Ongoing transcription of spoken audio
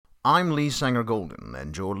I'm Lee Sanger Golden,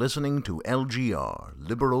 and you're listening to LGR,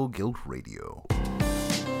 Liberal Guilt Radio.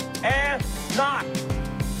 Ask not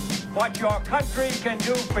what your country can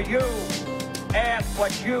do for you. Ask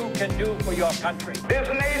what you can do for your country. This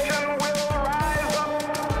nation will rise up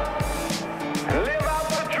and live out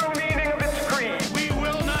the true meaning of its creed. We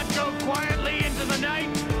will not go quietly into the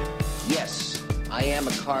night. Yes, I am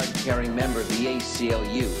a card-carrying member of the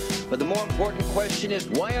ACLU. But the more important question is,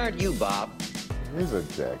 why aren't you, Bob? He's a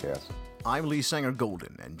jackass. I'm Lee Sanger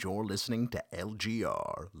Golden, and you're listening to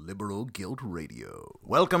LGR, Liberal Guilt Radio.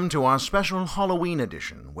 Welcome to our special Halloween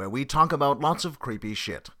edition, where we talk about lots of creepy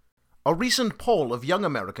shit. A recent poll of young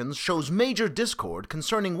Americans shows major discord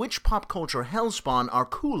concerning which pop culture hellspawn are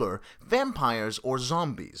cooler, vampires or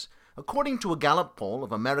zombies. According to a Gallup poll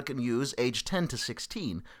of American youths aged 10 to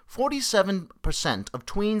 16, 47% of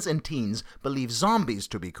tweens and teens believe zombies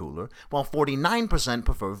to be cooler, while 49%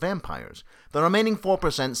 prefer vampires. The remaining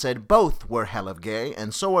 4% said both were hell of gay,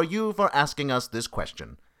 and so are you for asking us this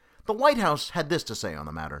question. The White House had this to say on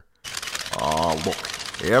the matter.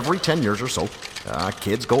 Look, every 10 years or so,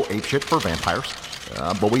 kids go apeshit for vampires,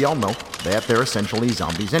 but we all know that they're essentially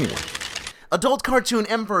zombies anyway. Adult cartoon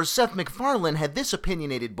emperor Seth MacFarlane had this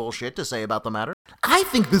opinionated bullshit to say about the matter. I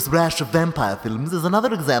think this rash of vampire films is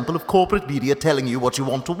another example of corporate media telling you what you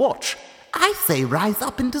want to watch. I say rise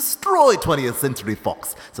up and destroy 20th Century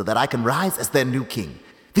Fox so that I can rise as their new king.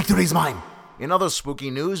 Victory's mine. In other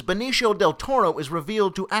spooky news, Benicio del Toro is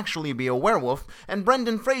revealed to actually be a werewolf, and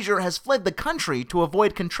Brendan Fraser has fled the country to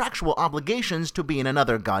avoid contractual obligations to be in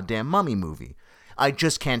another goddamn mummy movie. I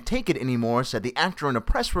just can't take it anymore, said the actor in a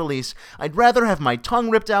press release. I'd rather have my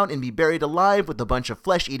tongue ripped out and be buried alive with a bunch of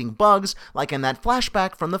flesh-eating bugs, like in that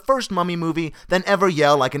flashback from the first Mummy movie, than ever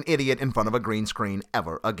yell like an idiot in front of a green screen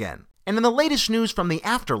ever again. And in the latest news from the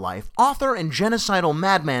afterlife, author and genocidal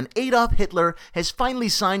madman Adolf Hitler has finally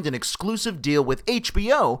signed an exclusive deal with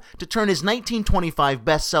HBO to turn his 1925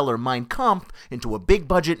 bestseller Mein Kampf into a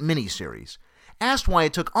big-budget miniseries. Asked why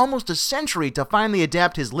it took almost a century to finally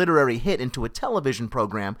adapt his literary hit into a television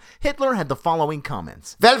program, Hitler had the following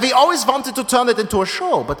comments. Well, we always wanted to turn it into a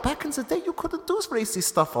show, but back in the day you couldn't do racy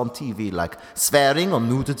stuff on TV like swearing or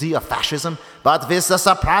nudity or fascism. But with The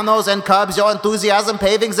Sopranos and Curb Your Enthusiasm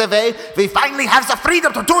paving the way, we finally have the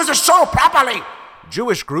freedom to do the show properly.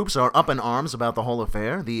 Jewish groups are up in arms about the whole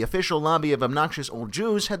affair. The official lobby of obnoxious old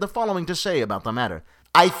Jews had the following to say about the matter.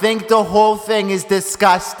 I think the whole thing is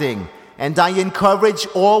disgusting. And I encourage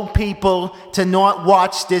all people to not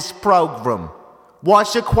watch this program.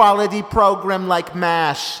 Watch a quality program like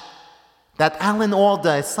MASH. That Alan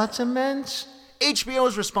Alda is such a mensch.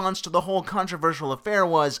 HBO's response to the whole controversial affair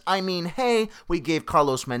was, hey, we gave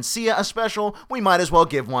Carlos Mencia a special, we might as well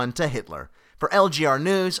give one to Hitler. For LGR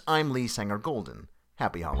News, I'm Lee Sanger Golden.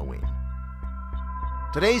 Happy Halloween.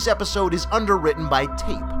 Today's episode is underwritten by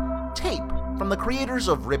Tape. Tape, from the creators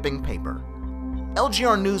of Ripping Paper.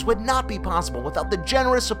 LGR News would not be possible without the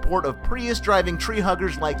generous support of Prius-driving tree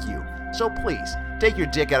huggers like you. So please, take your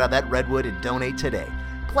dick out of that redwood and donate today.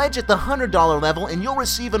 Pledge at the $100 level and you'll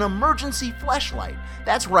receive an emergency fleshlight.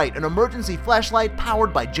 That's right, an emergency fleshlight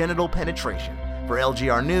powered by genital penetration. For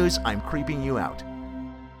LGR News, I'm creeping you out.